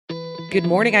Good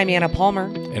morning, I'm Anna Palmer.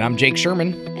 And I'm Jake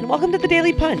Sherman. And welcome to the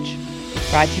Daily Punch,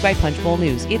 brought to you by Punchbowl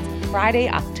News. It's Friday,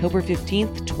 October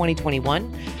 15th,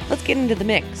 2021. Let's get into the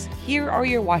mix. Here are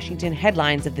your Washington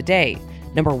headlines of the day.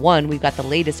 Number one, we've got the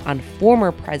latest on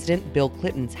former President Bill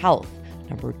Clinton's health.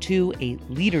 Number two, a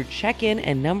leader check-in.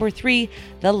 And number three,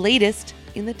 the latest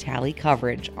in the tally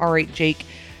coverage. All right, Jake,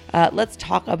 let's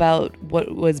talk about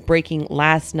what was breaking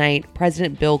last night.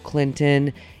 President Bill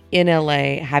Clinton in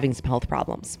LA having some health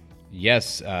problems.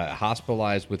 Yes,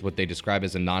 hospitalized with what they describe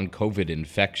as a non-COVID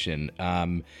infection.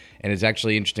 And it's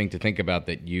actually interesting to think about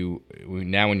that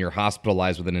now when you're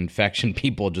hospitalized with an infection,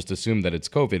 people just assume that it's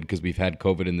COVID because we've had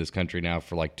COVID in this country now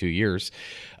for like 2 years,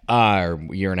 or a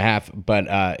year and a half. But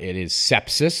it is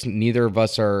sepsis. Neither of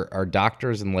us are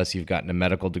doctors unless you've gotten a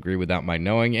medical degree without my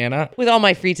knowing, Anna. With all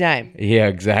my free time. Yeah,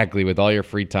 exactly. With all your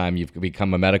free time, you've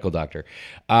become a medical doctor.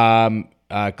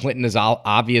 Clinton has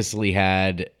obviously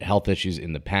had health issues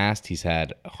in the past. He's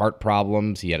had heart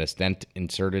problems. He had a stent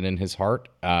inserted in his heart.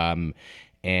 So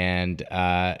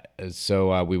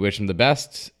we wish him the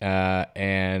best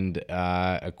and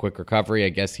a quick recovery. I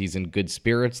guess he's in good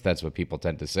spirits. That's what people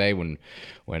tend to say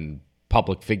when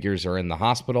public figures are in the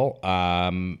hospital.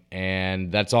 And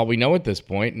that's all we know at this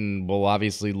point. And we'll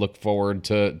obviously look forward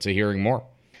to hearing more.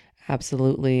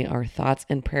 Absolutely. Our thoughts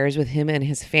and prayers with him and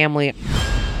his family.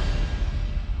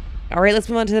 All right, let's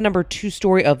move on to the number two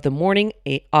story of the morning,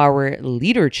 our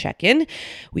leader check-in.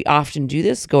 We often do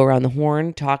this, go around the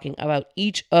horn, talking about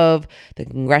each of the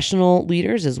congressional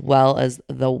leaders as well as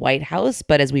the White House.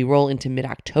 But as we roll into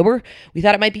mid-October, we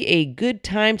thought it might be a good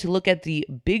time to look at the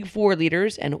big four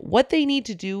leaders and what they need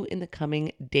to do in the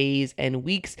coming days and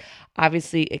weeks.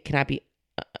 Obviously, it cannot be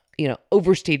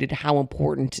overstated how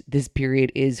important this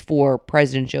period is for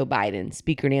President Joe Biden,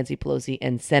 Speaker Nancy Pelosi,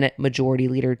 and Senate Majority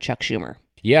Leader Chuck Schumer.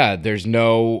 Yeah, this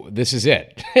is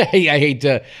it.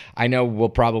 I know we'll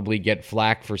probably get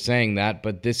flack for saying that,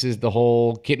 but this is the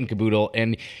whole kit and caboodle.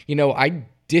 And, I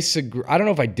disagree. I don't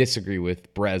know if I disagree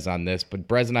with Brez on this, but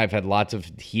Brez and I have had lots of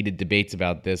heated debates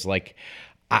about this. Like,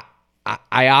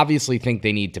 I obviously think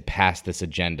they need to pass this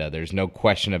agenda. There's no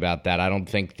question about that. I don't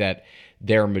think that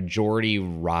their majority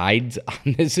rides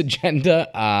on this agenda.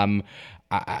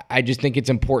 I just think it's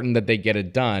important that they get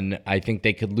it done. I think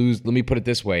they could lose. Let me put it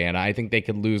this way, and I think they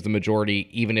could lose the majority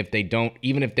even if they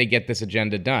get this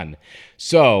agenda done.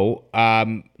 So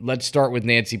let's start with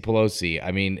Nancy Pelosi.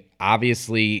 I mean,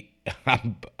 obviously,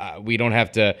 we don't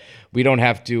have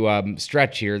to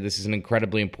stretch here. This is an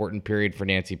incredibly important period for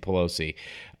Nancy Pelosi.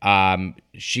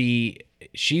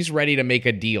 She's ready to make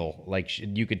a deal. Like,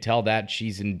 you could tell that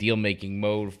she's in deal-making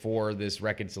mode for this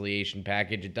reconciliation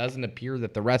package. It doesn't appear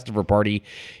that the rest of her party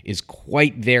is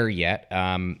quite there yet.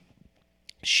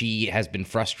 She has been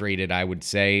frustrated, I would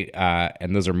say,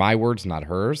 and those are my words, not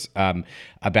hers,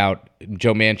 about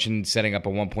Joe Manchin setting up a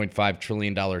 $1.5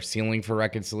 trillion ceiling for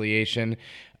reconciliation.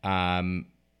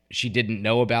 She didn't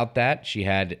know about that. She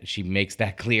makes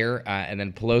that clear. And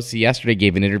then Pelosi yesterday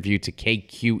gave an interview to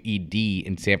KQED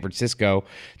in San Francisco.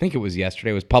 I think it was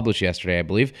yesterday. It was published yesterday, I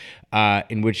believe,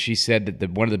 in which she said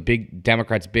that one of the big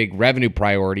Democrats' big revenue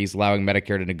priorities, allowing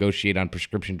Medicare to negotiate on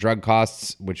prescription drug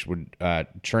costs, which would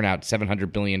churn out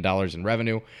 $700 billion in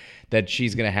revenue, that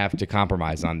she's going to have to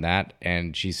compromise on that.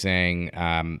 And she's saying,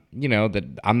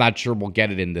 that I'm not sure we'll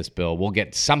get it in this bill. We'll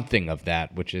get something of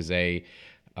that, which is it's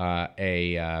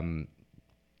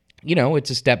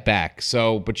a step back.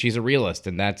 So, but she's a realist,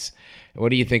 and what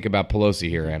do you think about Pelosi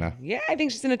here, Anna? Yeah, I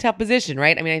think she's in a tough position,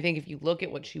 right? I mean, I think if you look at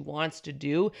what she wants to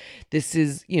do, this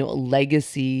is, a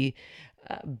legacy,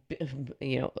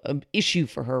 issue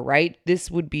for her, right?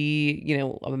 This would be,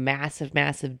 a massive,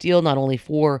 massive deal, not only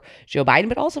for Joe Biden,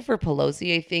 but also for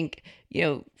Pelosi. I think,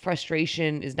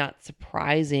 frustration is not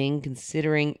surprising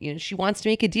considering, she wants to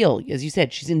make a deal. As you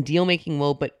said, she's in deal-making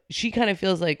mode, but she kind of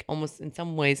feels like almost in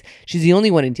some ways she's the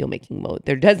only one in deal-making mode.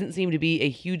 There doesn't seem to be a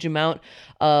huge amount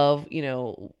of,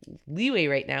 leeway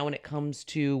right now when it comes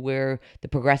to where the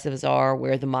progressives are,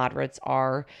 where the moderates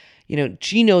are.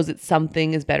 She knows that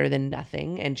something is better than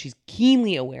nothing, and she's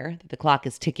keenly aware that the clock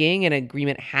is ticking and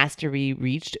agreement has to be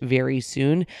reached very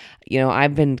soon.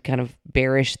 I've been kind of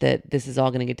bearish that this is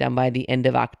all going to get done by the end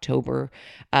of October,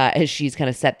 as she's kind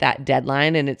of set that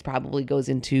deadline, and it probably goes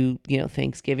into,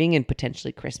 Thanksgiving and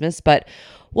potentially Christmas, but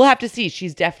we'll have to see.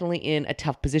 She's definitely in a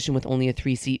tough position with only a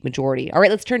 3-seat majority. All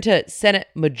right, let's turn to Senate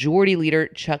Majority Leader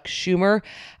Chuck Schumer.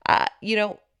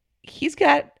 He's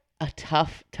got a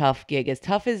tough gig. As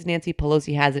tough as Nancy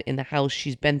Pelosi has it in the House,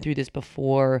 she's been through this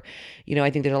before. I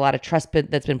think there's a lot of trust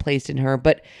that's been placed in her,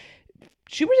 but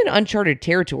Schumer's in uncharted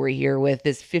territory here with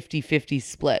this 50-50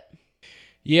 split.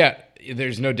 Yeah,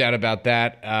 There's no doubt about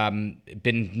that.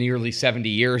 Been nearly 70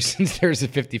 years since there's a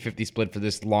 50-50 split for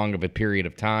this long of a period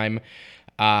of time.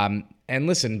 And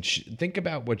listen, think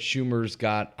about what Schumer's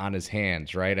got on his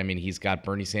hands, right? I mean, he's got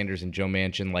Bernie Sanders and Joe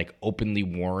Manchin like openly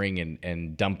warring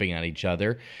and dumping on each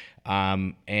other.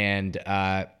 Schumer's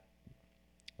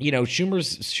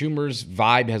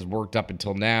vibe has worked up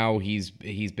until now. He's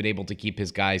been able to keep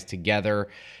his guys together.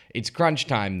 It's crunch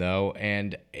time though,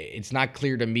 and it's not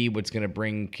clear to me what's going to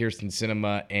bring Kyrsten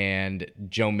Sinema and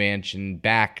Joe Manchin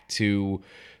back to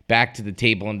the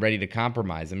table and ready to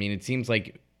compromise. I mean, it seems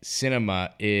like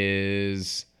Sinema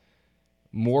is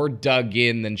more dug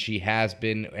in than she has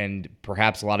been, and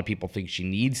perhaps a lot of people think she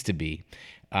needs to be.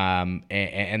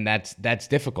 And that's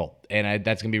difficult, and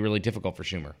that's going to be really difficult for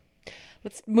Schumer.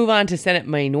 Let's move on to Senate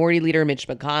Minority Leader Mitch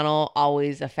McConnell,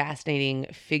 always a fascinating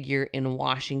figure in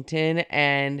Washington.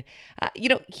 And,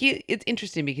 it's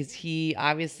interesting because he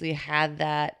obviously had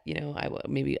that,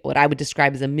 maybe what I would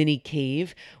describe as a mini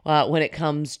cave when it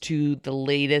comes to the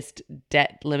latest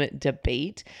debt limit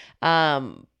debate.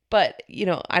 But,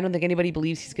 I don't think anybody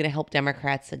believes he's going to help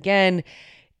Democrats again.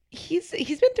 He's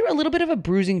been through a little bit of a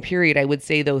bruising period, I would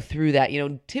say, though, through that.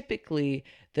 Typically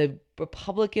the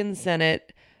Republican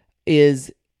Senate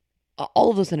is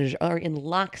all of those senators are in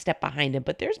lockstep behind him,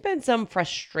 but there's been some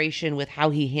frustration with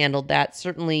how he handled that,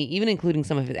 certainly even including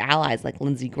some of his allies like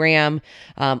Lindsey Graham.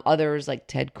 Others like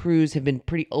Ted Cruz have been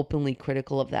pretty openly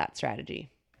critical of that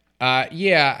strategy.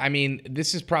 Yeah, I mean,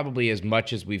 this is probably as much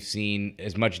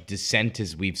dissent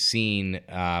as we've seen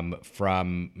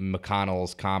from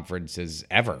McConnell's conference as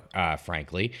ever,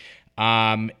 frankly.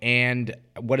 And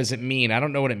what does it mean? I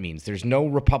don't know what it means. There's no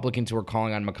Republicans who are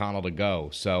calling on McConnell to go,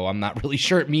 so I'm not really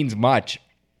sure it means much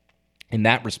in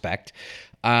that respect.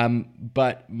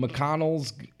 But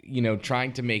McConnell's,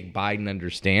 trying to make Biden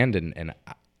understand, and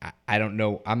I don't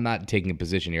know. I'm not taking a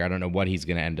position here. I don't know what he's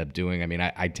going to end up doing. I mean,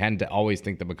 I tend to always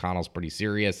think that McConnell's pretty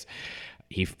serious.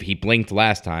 He blinked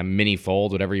last time, mini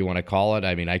fold, whatever you want to call it.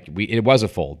 I mean, it was a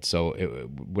fold, so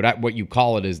what you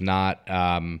call it is not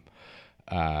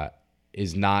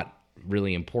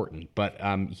really important, but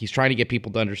he's trying to get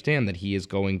people to understand that he is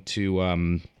going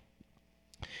to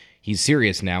he's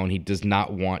serious now, and he does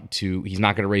not want to. He's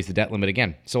not going to raise the debt limit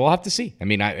again. So we'll have to see. I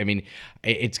mean,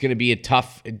 it's going to be a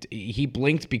tough. He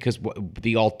blinked because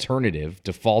the alternative,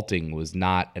 defaulting, was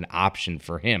not an option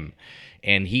for him,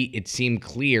 and it seemed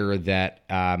clear that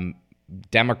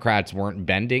Democrats weren't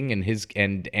bending, and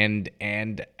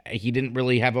he didn't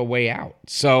really have a way out.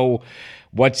 So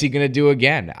what's he going to do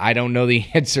again? I don't know the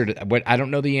answer to that. I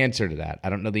don't know the answer to that. I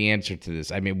don't know the answer to this.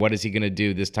 I mean, what is he going to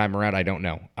do this time around? I don't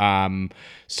know.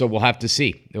 So we'll have to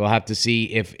see. We'll have to see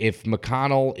if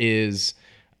McConnell is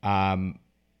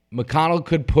McConnell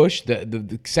could push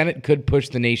the Senate could push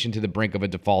the nation to the brink of a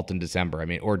default in December. I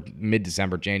mean, or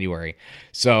mid-December, January.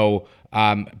 So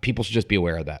people should just be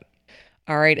aware of that.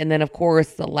 All right. And then, of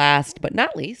course, the last but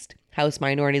not least, House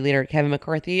Minority Leader Kevin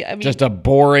McCarthy. I mean, just a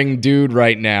boring dude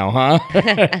right now, huh?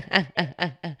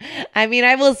 I mean,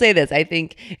 I will say this. I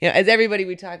think, as everybody,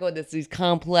 we talk about these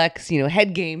complex,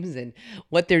 head games and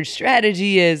what their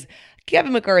strategy is.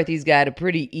 Kevin McCarthy's got a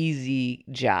pretty easy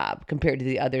job compared to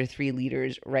the other three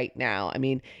leaders right now. I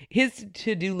mean, his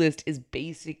to-do list is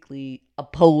basically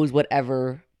oppose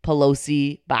whatever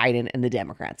Pelosi, Biden, and the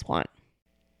Democrats want.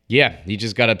 Yeah, he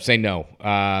just got to say no.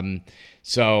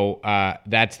 So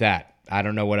that's that. I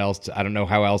don't know what else. I don't know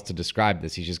how else to describe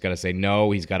this. He's just got to say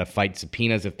no. He's got to fight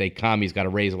subpoenas if they come. He's got to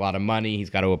raise a lot of money. He's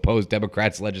got to oppose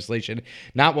Democrats' legislation.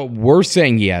 Not what we're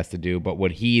saying he has to do, but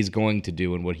what he is going to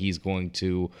do and what he's going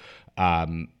to,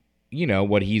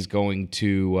 what he's going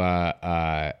to.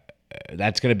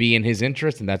 That's going to be in his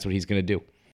interest, and that's what he's going to do.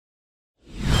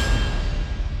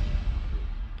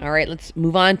 All right, let's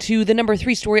move on to the number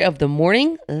 3 story of the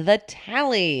morning, the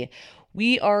tally.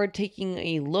 We are taking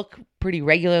a look pretty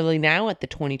regularly now at the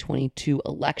 2022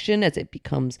 election as it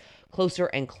becomes closer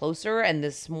and closer, and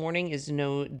this morning is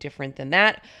no different than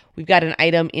that. We've got an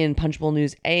item in Punchbowl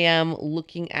News AM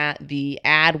looking at the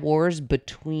ad wars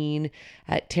between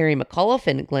Terry McAuliffe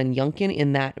and Glenn Youngkin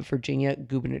in that Virginia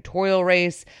gubernatorial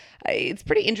race. It's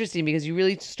pretty interesting because you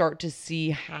really start to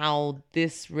see how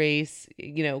this race,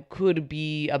 could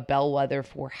be a bellwether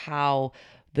for how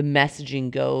the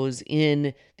messaging goes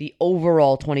in the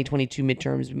overall 2022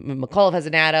 midterms. McAuliffe has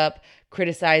an ad up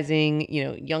criticizing,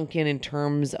 Youngkin in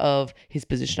terms of his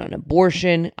position on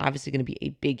abortion, obviously going to be a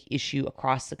big issue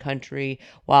across the country,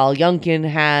 while Youngkin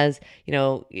has,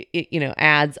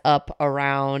 ads up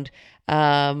around,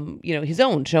 his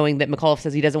own, showing that McAuliffe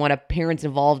says he doesn't want to have parents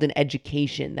involved in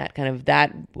education,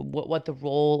 what the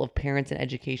role of parents in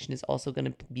education is also going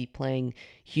to be playing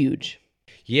huge.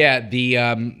 Yeah,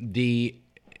 the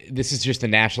this is just the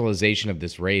nationalization of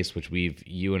this race, which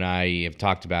you and I have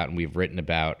talked about and we've written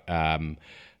about.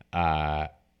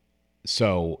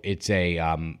 So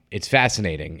it's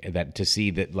fascinating that to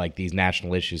see that like these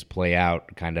national issues play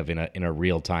out kind of in a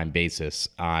real time basis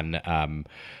on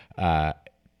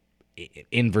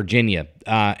in Virginia,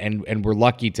 and we're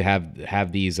lucky to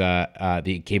have these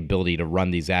the capability to run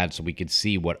these ads so we could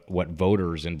see what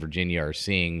voters in Virginia are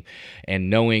seeing, and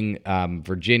knowing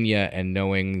Virginia and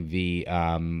knowing the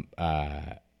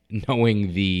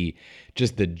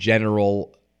just the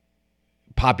general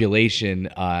population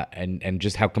and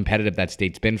just how competitive that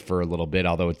state's been for a little bit,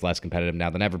 although it's less competitive now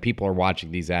than ever. People are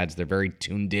watching these ads. They're very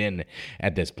tuned in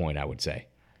at this point, I would say.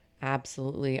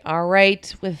 Absolutely. All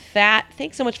right. With that,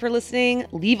 thanks so much for listening.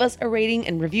 Leave us a rating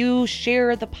and review.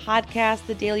 Share the podcast,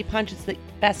 The Daily Punch. It's the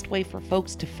best way for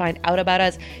folks to find out about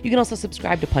us. You can also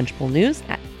subscribe to Punchbowl News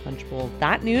at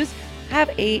punchbowl.news.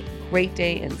 Have a great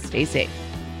day and stay safe.